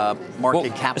the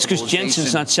market capitalization. It's because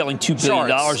Jensen's not selling $2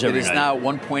 billion every night. It is now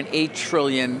 $1.8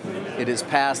 trillion. It is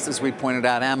past, as we pointed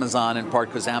out, Amazon, in part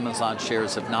because Amazon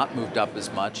shares have not moved up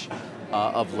as much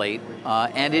of late.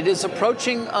 And it is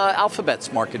approaching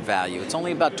Alphabet's market value. It's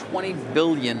only about $20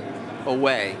 billion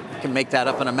away. You can make that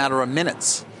up in a matter of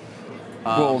minutes.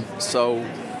 So,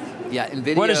 yeah,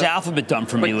 NVIDIA. What has Alphabet done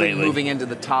for me lately? Moving into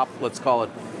the top, let's call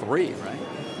it 3, right?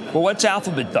 Well, what's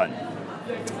Alphabet done?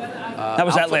 That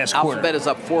was that last quarter. Alphabet is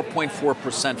up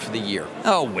 4.4% for the year.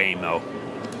 Oh, Waymo.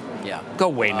 Yeah.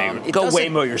 Go Waymo. Go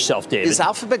Waymo yourself, David. Is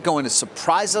Alphabet going to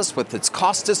surprise us with its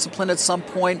cost discipline at some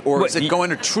point, or is it going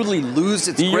to truly lose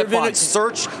its grip on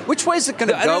search? Which way is it going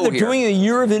to go they're here? doing a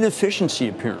year of inefficiency,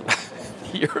 apparently.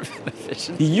 Year of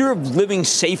inefficiency? The year of living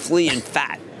safely and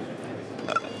fat.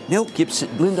 Neil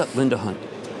Gibson, Linda Hunt.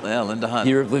 Yeah, Linda Hunt.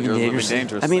 Year of living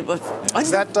dangerously. I mean,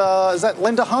 is that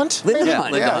Linda Hunt? Linda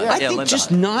Hunt. Yeah. I think Linda just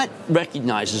Hunt. Not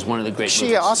recognized as one of the great movies.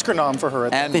 She Oscar nom for her.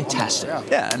 Fantastic.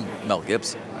 Yeah, and Mel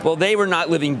Gibson. Well, they were not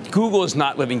living. Google is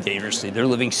not living dangerously. They're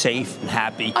living safe and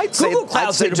happy. I'd say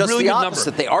just really the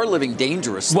opposite. They are living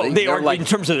dangerously. Well, they are in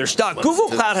terms of their stock. Google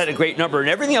Cloud had a great number, and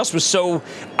everything else was so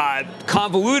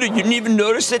convoluted. You didn't even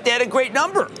notice that they had a great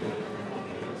number.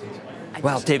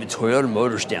 Wow, David, Toyota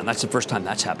Motors down. That's the first time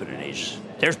that's happened in ages.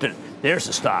 There's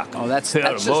the stock. Oh, that's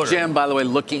just Jim, by the way,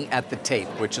 looking at the tape,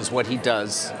 which is what he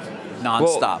does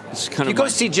nonstop. Well, you go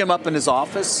see Jim up in his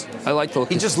office. I like to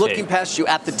look. He's just looking past you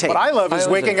at the tape. What I love is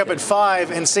waking up at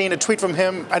 5 and seeing a tweet from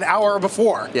him an hour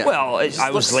before. Yeah. Well, I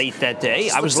was late that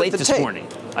day. I was late this morning.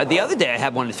 The other day I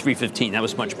had one at 3:15. That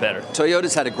was much better.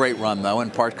 Toyota's had a great run, though, in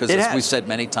part because, as we've said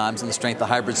many times, in the strength of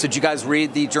hybrids. Did you guys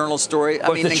read the journal story?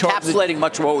 I mean, encapsulating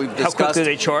much of what we've discussed. How quickly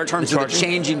they charge? In terms of the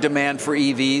changing demand for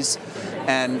EVs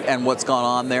and what's gone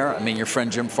on there. I mean, your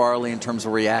friend Jim Farley, in terms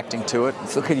of reacting to it.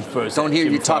 Look at you first. Don't hear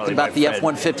you talking about the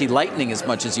F-150 Lightning as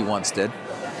much as you once did.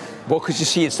 Well, because you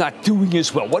see, it's not doing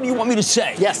as well. What do you want me to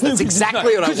say? Yes, that's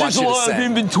exactly what I want you to say. There's a lot of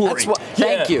inventory.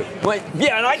 Thank you. But,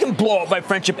 yeah, and I can blow up my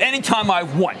friendship anytime I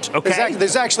want, okay?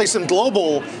 There's actually some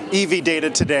global EV data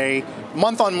today.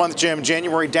 Month on month, Jim,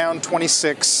 January down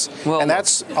 26. And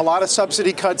that's a lot of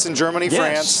subsidy cuts in Germany,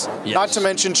 France. Yes. Not to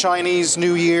mention Chinese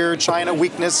New Year, China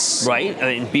weakness. Right.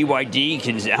 And BYD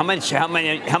can.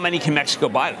 How many can Mexico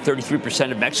buy?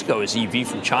 33% of Mexico is EV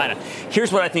from China.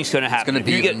 Here's what I think is going to happen. It's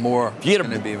going to be even more. It's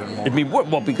going to be even more. It'd be more.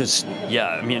 Well, because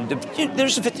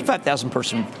there's a 55,000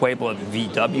 person Puebla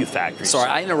VW factory. Sorry,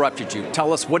 I interrupted you.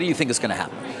 Tell us, what do you think is going to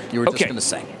happen? You were just going to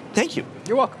say. Thank you.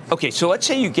 You're welcome. Okay, so let's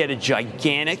say you get a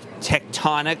gigantic,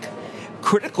 tectonic,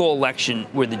 critical election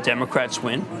where the Democrats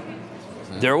win.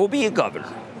 Mm-hmm. There will be a governor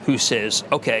who says,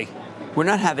 okay, we're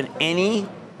not having any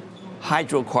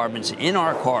hydrocarbons in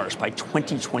our cars by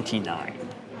 2029.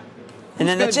 And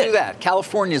then that's it. Do that?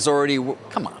 California's already,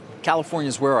 come on.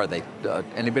 California's, where are they?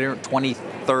 Anybody?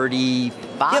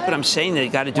 2035? Yeah, but I'm saying they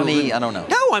got to do I don't know.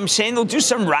 No, I'm saying they'll do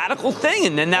some radical thing,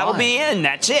 and then that'll be in.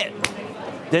 That's it.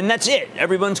 Then that's it.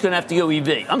 Everyone's going to have to go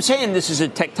EV. I'm saying this is a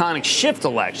tectonic shift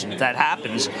election. If that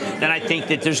happens, then I think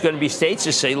that there's going to be states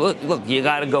that say, look, you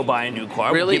got to go buy a new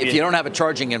car. Really? If you don't have a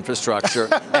charging infrastructure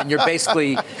and you're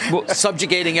basically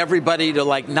subjugating everybody to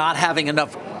not having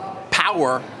enough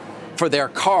power for their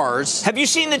cars. Have you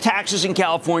seen the taxes in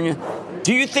California?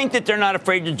 Do you think that they're not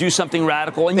afraid to do something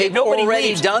radical? And they've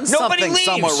already done something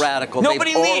somewhat radical.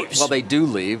 Nobody leaves. Well, they do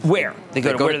leave. Where? Where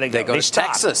do they go? They go to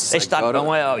Texas. They stop.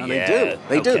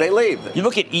 They do. They leave. You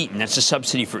look at Eaton. That's a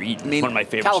subsidy for Eaton. One of my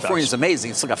favorite California's amazing.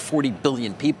 It's got 40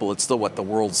 billion people. It's still the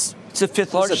world's... It's the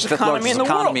fifth largest economy in the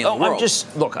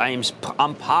world.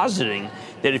 I'm positing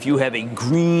that if you have a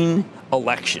green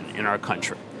election in our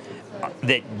country,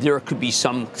 that there could be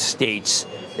some states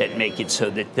that make it so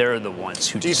that they're the ones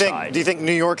who decide. Do you think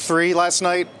New York 3 last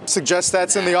night suggests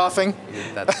that's in the offing?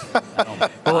 That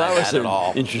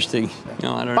was interesting.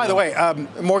 No, I don't know. By the way,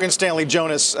 Morgan Stanley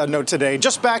Jonas note today,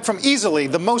 just back from easily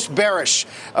the most bearish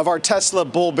of our Tesla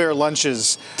Bull Bear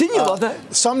lunches. Didn't you love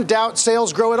that? Some doubt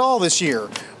sales grow at all this year.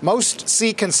 Most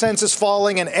see consensus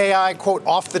falling and AI, quote,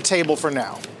 off the table for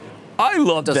now. I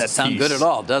love that. Doesn't sound good at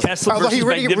all, does it? Although he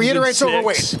reiterates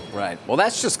overweight. Right. Well,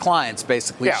 that's just clients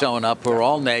basically showing up who are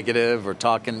all negative or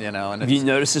talking, And have you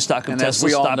noticed the stock of Tesla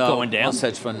stopped going down? Most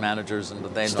hedge fund managers, and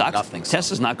they know nothing.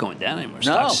 Tesla's not going down anymore.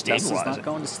 No, Tesla's not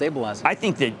going to stabilize. I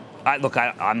think that,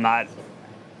 I'm not.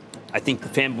 I think the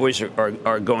fanboys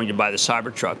are going to buy the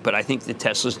Cybertruck, but I think that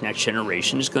Tesla's next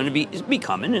generation is going to be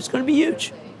coming. It's going to be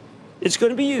huge. It's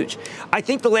going to be huge. I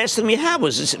think the last thing we had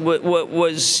was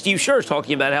Steve Scherr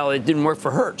talking about how it didn't work for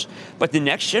Hertz. But the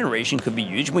next generation could be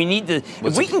huge. We need to,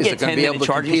 if we can get 10-minute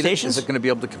charging stations. Is it going to be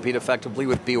able to compete effectively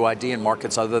with BYD in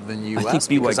markets other than the U.S.?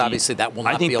 Because obviously that will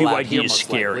not be allowed here, most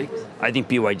likely. I think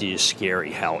BYD is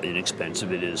scary how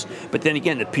inexpensive it is. But then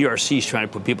again, the PRC is trying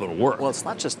to put people to work. Well, it's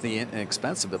not just the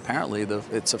inexpensive. Apparently,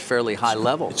 it's a fairly high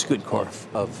level. It's a good car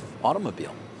of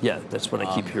automobile. Yeah, that's what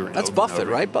I keep hearing. That's Buffett,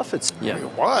 right? Buffett's. Yeah.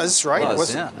 It was, right?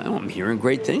 Yeah. I'm hearing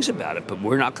great things about it, but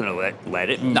we're not going to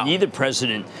let it. No. Neither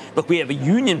president. Look, we have a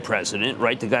union president,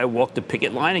 right? The guy who walked the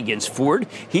picket line against Ford.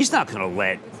 He's not going to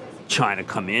let China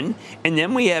come in. And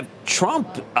then we have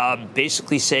Trump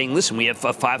basically saying, listen, we have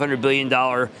a $500 billion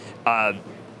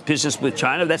business with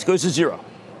China. That goes to zero.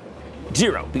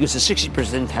 Zero, because the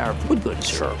 60% tariff would go to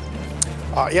zero.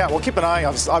 Yeah, we'll keep an eye.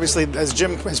 Obviously, as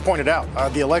Jim has pointed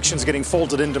out, the election's getting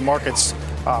folded into markets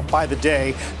by the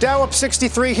day. Dow up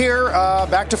 63 here,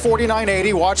 back to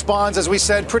 49.80. Watch bonds, as we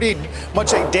said, pretty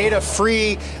much a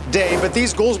data-free day. But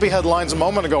these Goolsbee headlines a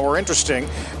moment ago were interesting,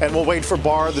 and we'll wait for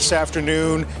Barr this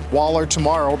afternoon, Waller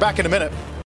tomorrow. We're back in a minute.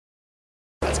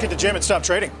 Let's get to Jim and stop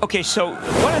trading. Okay, so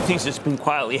one of the things that's been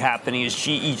quietly happening is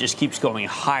GE just keeps going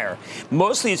higher.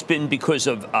 Mostly it's been because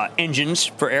of engines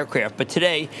for aircraft. But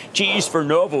today, GE's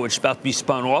Vernova, which is about to be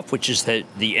spun off, which is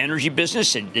the energy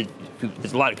business, and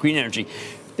there's a lot of green energy.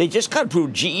 They just got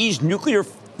approved. GE's nuclear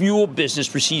fuel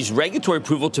business receives regulatory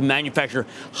approval to manufacture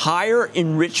higher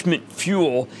enrichment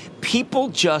fuel. People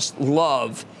just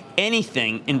love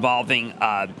anything involving,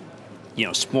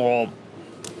 small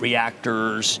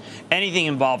reactors, anything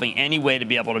involving any way to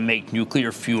be able to make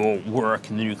nuclear fuel work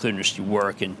and the nuclear industry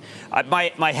work. And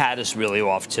my hat is really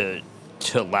off to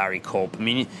Larry Culp. I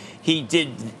mean, he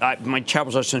did, my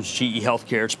chapels are since GE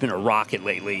Healthcare. It's been a rocket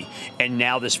lately. And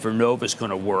now this Vernova is going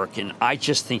to work. And I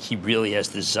just think he really has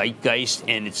the zeitgeist.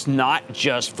 And it's not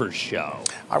just for show.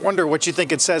 I wonder what you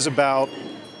think it says about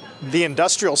the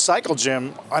industrial cycle,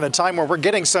 Jim, on a time where we're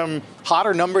getting some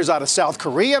hotter numbers out of South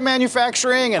Korea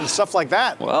manufacturing and stuff like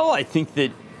that. Well, I think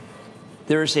that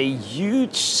there's a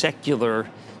huge secular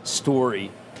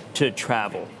story to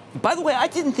travel. By the way, I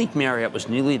didn't think Marriott was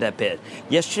nearly that bad.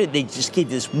 Yesterday, they just gave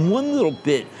this one little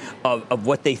bit of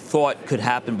what they thought could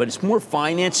happen, but it's more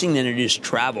financing than it is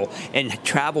travel, and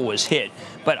travel was hit.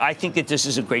 But I think that this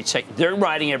is a great they're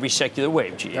riding every secular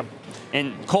wave, GE. Yep.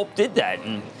 And Culp did that.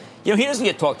 And he doesn't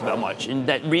get talked about much, and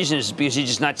that reason is because he's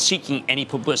just not seeking any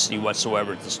publicity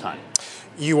whatsoever at this time.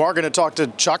 You are going to talk to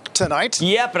Chuck tonight?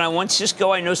 Yeah, but I want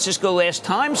Cisco. I know Cisco last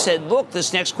time said, look,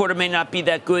 this next quarter may not be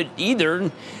that good either.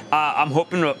 I'm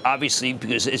hoping, obviously,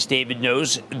 because as David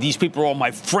knows, these people are all my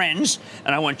friends,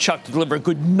 and I want Chuck to deliver a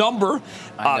good number.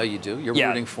 I know you do. You're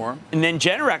rooting for him. And then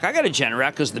Generac. I got a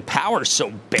Generac because the power is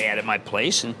so bad at my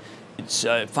place, and it's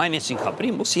a financing company,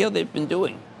 and we'll see how they've been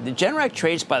doing. The Generac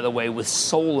trades, by the way, with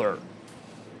solar.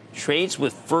 Trades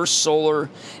with First Solar.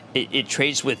 It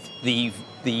trades with the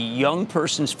young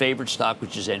person's favorite stock,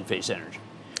 which is Enphase Energy.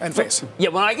 Enphase. Yeah,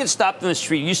 when I get stopped in the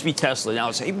street, it used to be Tesla. Now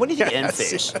it's, hey, what do you think of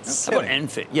Enphase? Yes. How about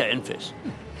Enphase? Yeah, Enphase.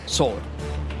 Solar.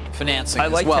 Financing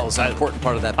as well is an important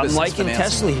part of that business. I'm liking financing.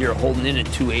 Tesla here, holding in at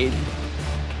 280.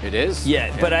 It is?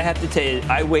 Yeah, but I have to tell you,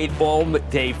 I wait all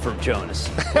day for Jonas.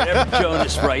 Whatever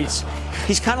Jonas writes,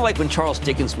 he's kind of like when Charles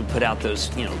Dickens would put out those,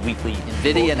 weekly.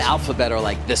 NVIDIA and Alphabet are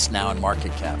like this now in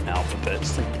market cap. Alphabet.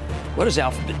 What has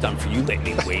Alphabet done for you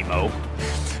lately, Waymo?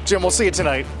 Jim, we'll see you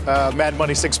tonight. Mad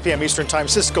Money, 6 p.m. Eastern Time.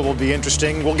 Cisco will be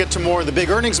interesting. We'll get to more of the big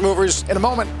earnings movers in a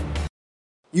moment.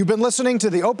 You've been listening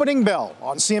to The Opening Bell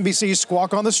on CNBC's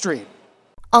Squawk on the Street.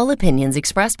 All opinions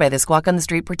expressed by the Squawk on the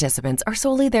Street participants are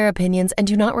solely their opinions and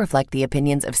do not reflect the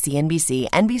opinions of CNBC,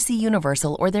 NBC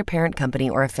Universal, or their parent company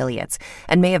or affiliates,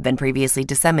 and may have been previously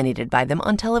disseminated by them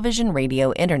on television,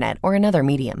 radio, internet, or another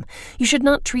medium. You should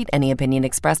not treat any opinion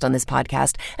expressed on this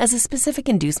podcast as a specific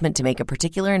inducement to make a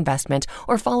particular investment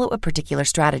or follow a particular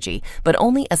strategy, but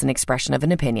only as an expression of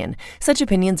an opinion. Such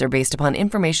opinions are based upon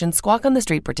information Squawk on the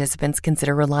Street participants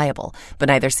consider reliable, but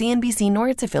neither CNBC nor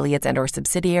its affiliates and or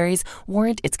subsidiaries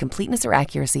warrant its completeness or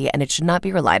accuracy, and it should not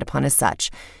be relied upon as such.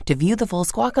 To view the full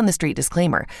Squawk on the Street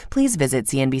disclaimer, please visit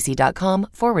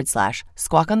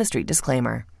cnbc.com/Squawk on the Street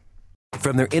disclaimer.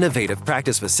 From their innovative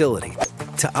practice facility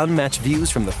to unmatched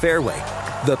views from the fairway,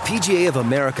 the PGA of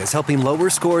America is helping lower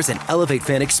scores and elevate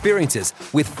fan experiences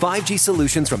with 5G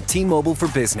solutions from T-Mobile for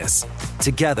Business.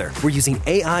 Together, we're using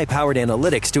AI-powered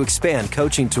analytics to expand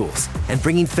coaching tools and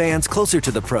bringing fans closer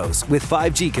to the pros with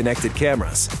 5G connected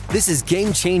cameras. This is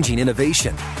game-changing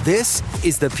innovation. This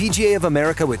is the PGA of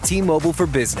America with T-Mobile for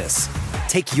Business.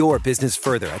 Take your business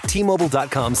further at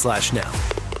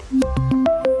T-Mobile.com/now.